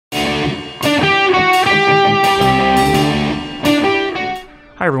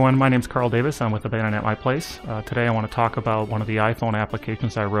Hi everyone, my name is Carl Davis. I'm with Abandon at My Place. Today I want to talk about one of the iPhone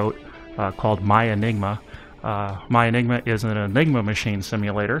applications I wrote called My Enigma. My Enigma is an Enigma machine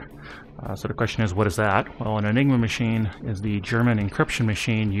simulator. So the question is, what is that? Well, an Enigma machine is the German encryption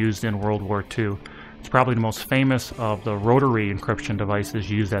machine used in World War II. It's probably the most famous of the rotary encryption devices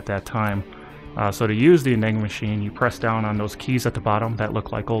used at that time. So to use the Enigma machine, you press down on those keys at the bottom that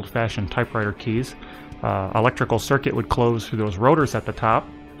look like old-fashioned typewriter keys. Electrical circuit would close through those rotors at the top,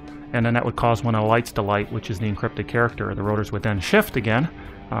 and then that would cause one of the lights to light, which is the encrypted character. The rotors would then shift again,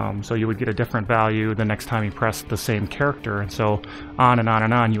 so you would get a different value the next time you pressed the same character, and so on and on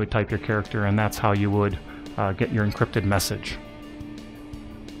and on you would type your character, and that's how you would get your encrypted message.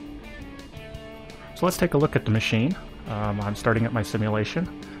 So let's take a look at the machine. I'm starting at my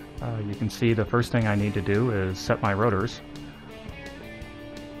simulation. You can see the first thing I need to do is set my rotors.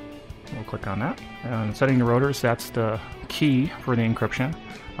 We'll click on that. And setting the rotors, that's the key for the encryption.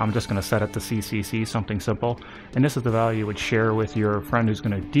 I'm just going to set it to CCC, something simple. And this is the value you would share with your friend who's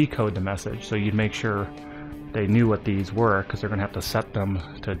going to decode the message. So you'd make sure they knew what these were, because they're going to have to set them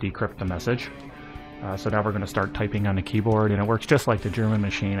to decrypt the message. So now we're going to start typing on the keyboard, and it works just like the German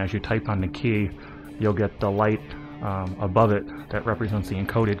machine. As you type on the key, you'll get the light above it that represents the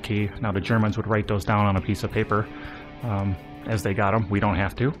encoded key. Now the Germans would write those down on a piece of paper as they got them. We don't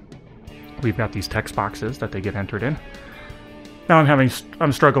have to. We've got these text boxes that they get entered in. Now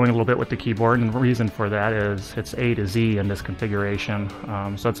I'm struggling a little bit with the keyboard, and the reason for that is it's A to Z in this configuration.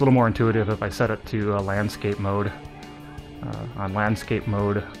 So it's a little more intuitive if I set it to landscape mode. On landscape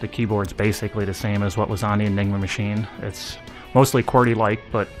mode, the keyboard's basically the same as what was on the Enigma machine. It's mostly QWERTY-like,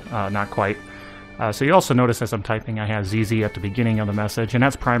 but not quite. So you also notice as I'm typing I have ZZ at the beginning of the message, and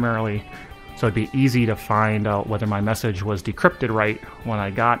that's primarily so it'd be easy to find out whether my message was decrypted right when I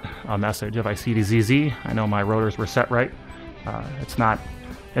got a message. If I see the ZZ, I know my rotors were set right. It's not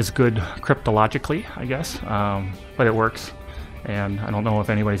as good cryptologically, I guess, but it works. And I don't know if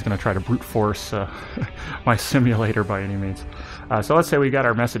anybody's going to try to brute force my simulator by any means. So let's say we got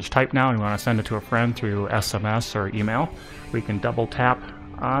our message typed now and we want to send it to a friend through SMS or email. We can double tap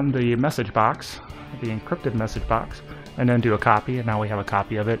on the message box, the encrypted message box, and then do a copy, and now we have a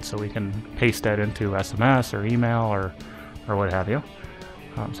copy of it, so we can paste that into SMS or email or what have you.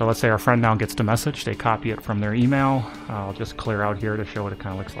 So let's say our friend now gets the message, they copy it from their email. I'll just clear out here to show what it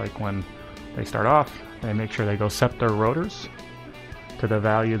kind of looks like when they start off. They make sure they go set their rotors to the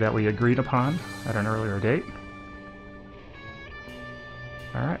value that we agreed upon at an earlier date.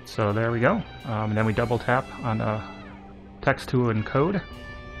 Alright, so there we go. And then we double tap on the text to encode.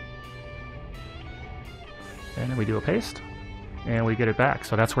 And then we do a paste, and we get it back.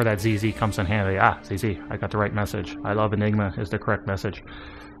 So that's where that ZZ comes in handy. ZZ, I got the right message. I love Enigma is the correct message.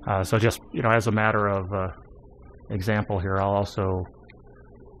 So just, as a matter of example here, I'll also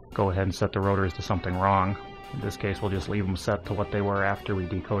go ahead and set the rotors to something wrong. In this case, we'll just leave them set to what they were after we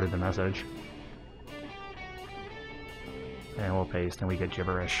decoded the message. And we'll paste, and we get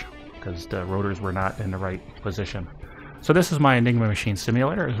gibberish, because the rotors were not in the right position. So this is my Enigma machine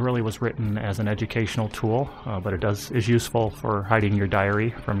simulator. It really was written as an educational tool, but it is useful for hiding your diary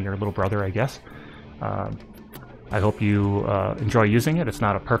from your little brother, I guess. I hope you enjoy using it. It's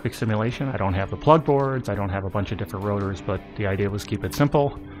not a perfect simulation. I don't have the plug boards. I don't have a bunch of different rotors, but the idea was keep it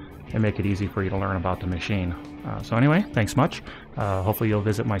simple and make it easy for you to learn about the machine. So anyway, thanks much. Hopefully you'll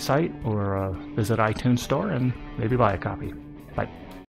visit my site or visit iTunes Store and maybe buy a copy. Bye.